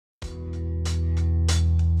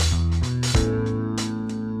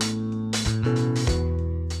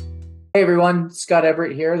Hey everyone, Scott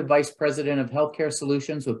Everitt here, the Vice President of Healthcare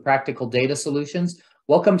Solutions with Practical Data Solutions.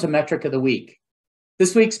 Welcome to Metric of the Week.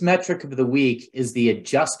 This week's Metric of the Week is the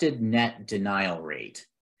adjusted net denial rate.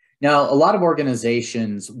 Now, a lot of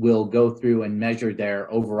organizations will go through and measure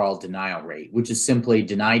their overall denial rate, which is simply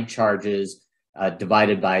denied charges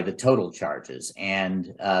divided by the total charges,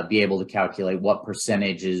 and be able to calculate what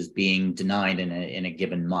percentage is being denied in a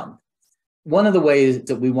given month. One of the ways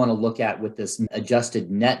that we want to look at with this adjusted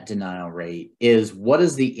net denial rate is what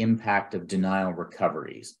is the impact of denial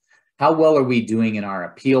recoveries? How well are we doing in our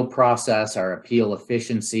appeal process, our appeal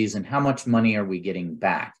efficiencies, and how much money are we getting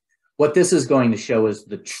back? What this is going to show is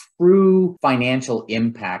the true financial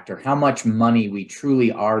impact, or how much money we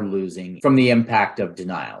truly are losing from the impact of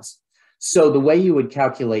denials. So the way you would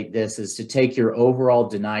calculate this is to take your overall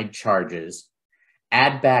denied charges,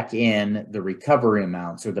 add back in the recovery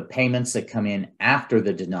amounts or the payments that come in after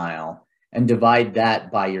the denial, and divide that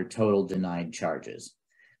by your total denied charges.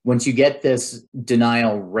 Once you get this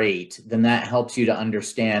denial rate, then that helps you to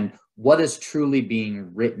understand what is truly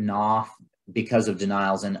being written off because of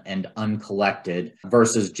denials and uncollected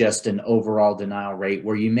versus just an overall denial rate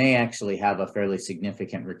where you may actually have a fairly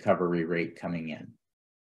significant recovery rate coming in.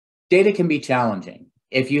 Data can be challenging.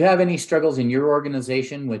 If you have any struggles in your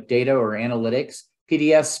organization with data or analytics,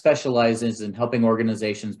 PDS specializes in helping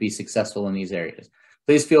organizations be successful in these areas.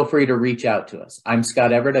 Please feel free to reach out to us. I'm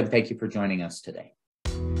Scott Everitt, and thank you for joining us today.